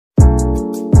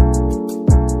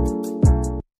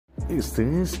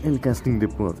Este es el casting de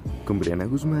Pod con Briana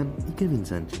Guzmán y Kevin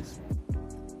Sánchez.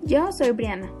 Yo soy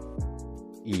Briana.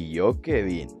 Y yo,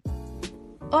 Kevin.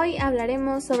 Hoy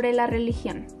hablaremos sobre la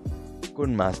religión.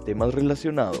 Con más temas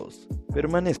relacionados,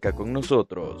 permanezca con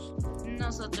nosotros.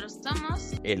 Nosotros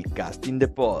somos el casting de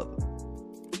Pod.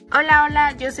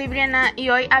 Hola, yo soy Briana y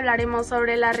hoy hablaremos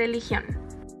sobre la religión.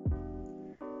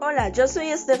 Hola, yo soy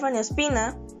Estefania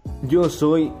Espina. Yo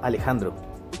soy Alejandro.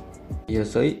 Yo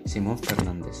soy Simón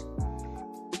Fernández.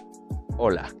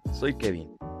 Hola, soy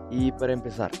Kevin. Y para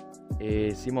empezar,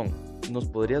 Simón, ¿nos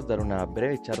podrías dar una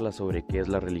breve charla sobre qué es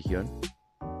la religión?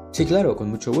 Sí, claro, con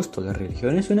mucho gusto. La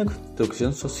religión es una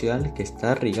construcción social que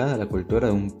está arraigada a la cultura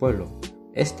de un pueblo.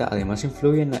 Esta además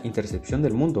influye en la intercepción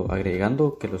del mundo,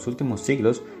 agregando que en los últimos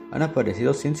siglos han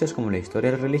aparecido ciencias como la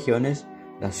historia de las religiones,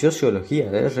 la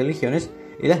sociología de las religiones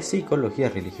y la psicología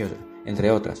religiosa, entre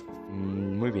otras.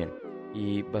 Muy bien.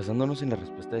 Y basándonos en la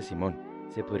respuesta de Simón,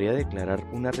 ¿se podría declarar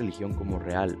una religión como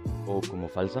real o como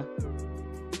falsa?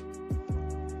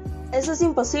 Eso es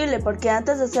imposible porque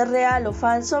antes de ser real o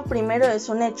falso, primero es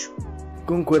un hecho.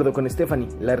 Concuerdo con Stephanie,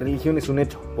 la religión es un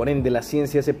hecho, por ende la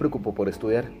ciencia se preocupó por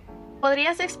estudiar.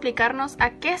 ¿Podrías explicarnos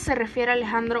a qué se refiere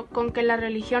Alejandro con que la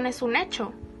religión es un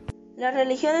hecho? La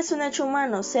religión es un hecho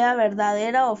humano, sea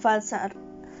verdadera o falsa.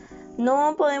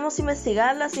 No podemos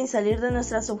investigarla sin salir de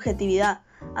nuestra subjetividad.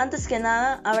 Antes que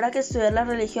nada, habrá que estudiar la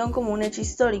religión como un hecho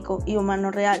histórico y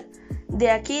humano real. De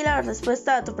aquí la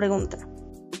respuesta a tu pregunta.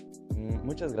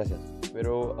 Muchas gracias,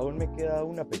 pero aún me queda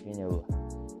una pequeña duda.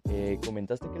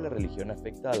 Comentaste que la religión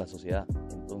afecta a la sociedad,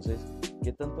 entonces,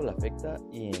 ¿qué tanto la afecta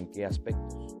y en qué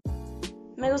aspectos?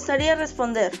 Me gustaría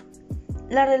responder.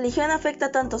 La religión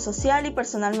afecta tanto social y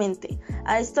personalmente.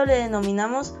 A esto le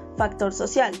denominamos factor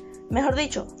social, mejor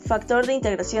dicho, factor de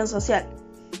integración social.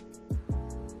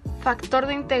 ¿Factor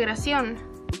de integración?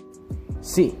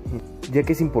 Sí, ya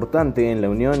que es importante en la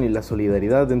unión y la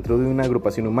solidaridad dentro de una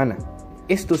agrupación humana.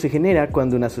 Esto se genera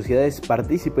cuando una sociedad es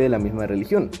partícipe de la misma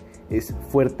religión, es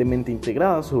fuertemente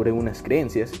integrada sobre unas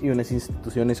creencias y unas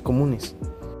instituciones comunes.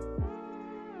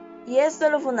 Y esto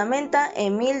lo fundamenta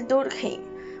Emile Durkheim,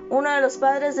 uno de los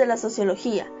padres de la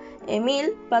sociología.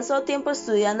 Emile pasó tiempo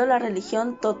estudiando la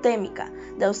religión totémica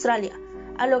de Australia,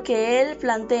 a lo que él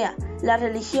plantea, la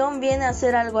religión viene a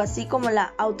ser algo así como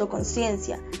la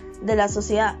autoconciencia de la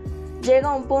sociedad. Llega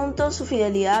a un punto su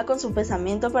fidelidad con su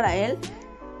pensamiento para él,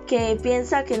 que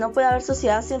piensa que no puede haber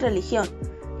sociedad sin religión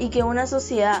y que una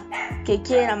sociedad que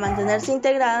quiera mantenerse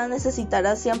integrada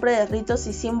necesitará siempre de ritos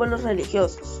y símbolos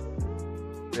religiosos.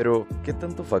 Pero, ¿qué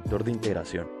tanto factor de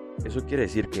integración? ¿Eso quiere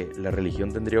decir que la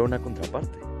religión tendría una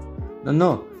contraparte?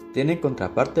 No, tiene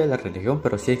contraparte de la religión,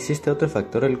 pero sí existe otro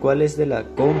factor, el cual es de la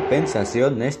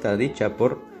compensación. Esta dicha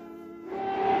por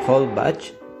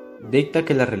Holbach dicta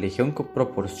que la religión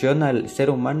proporciona al ser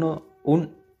humano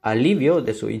un alivio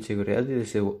de su inseguridad y de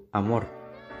su amor.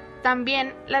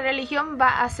 También la religión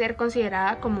va a ser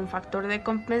considerada como un factor de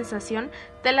compensación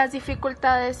de las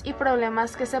dificultades y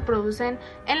problemas que se producen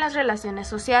en las relaciones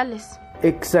sociales.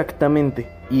 Exactamente,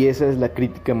 y esa es la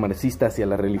crítica marxista hacia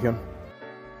la religión.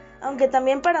 Aunque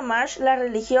también para Marx la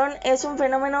religión es un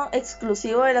fenómeno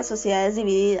exclusivo de las sociedades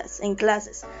divididas en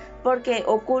clases, porque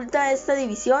oculta esta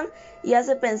división y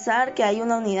hace pensar que hay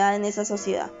una unidad en esa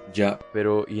sociedad. Ya,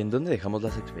 pero ¿y en dónde dejamos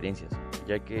las experiencias?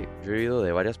 Ya que yo he oído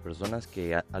de varias personas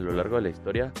que a lo largo de la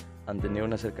historia han tenido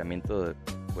un acercamiento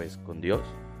con Dios,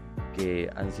 que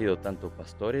han sido tanto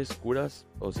pastores, curas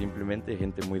o simplemente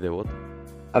gente muy devota.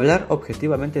 Hablar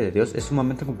objetivamente de Dios es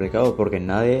sumamente complicado porque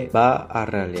nadie va a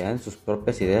realidad en sus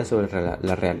propias ideas sobre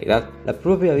la realidad. La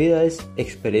propia vida es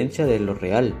experiencia de lo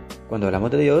real. Cuando hablamos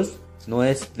de Dios, no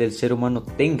es del ser humano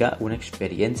tenga una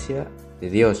experiencia de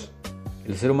Dios.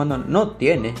 El ser humano no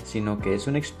tiene, sino que es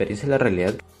una experiencia de la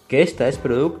realidad, que esta es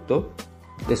producto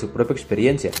de su propia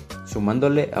experiencia,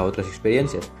 sumándole a otras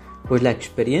experiencias. Pues la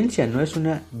experiencia no es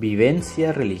una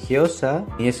vivencia religiosa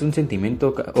ni es un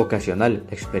sentimiento ocasional.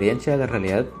 La experiencia de la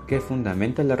realidad que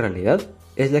fundamenta la realidad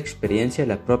es la experiencia de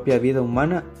la propia vida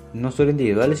humana, no solo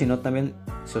individual, sino también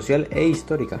social e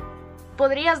histórica.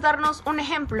 ¿Podrías darnos un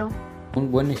ejemplo?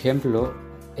 Un buen ejemplo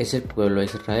es el pueblo de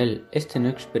Israel. Este no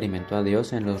experimentó a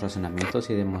Dios en los razonamientos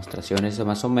y demostraciones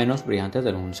más o menos brillantes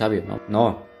de algún sabio,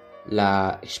 no.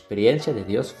 La experiencia de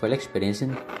Dios fue la experiencia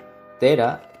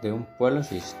entera de un pueblo en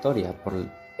su historia. Por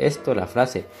esto la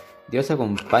frase Dios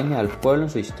acompaña al pueblo en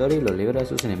su historia y lo libra de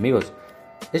sus enemigos.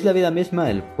 Es la vida misma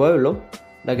del pueblo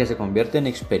la que se convierte en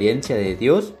experiencia de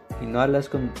Dios y no a las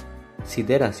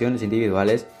consideraciones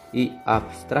individuales y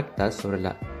abstractas sobre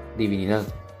la divinidad.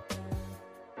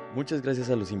 Muchas gracias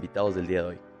a los invitados del día de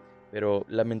hoy, pero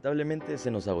lamentablemente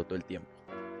se nos agotó el tiempo.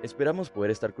 Esperamos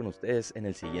poder estar con ustedes en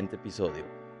el siguiente episodio.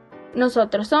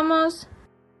 Nosotros somos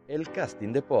El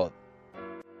casting de Pod.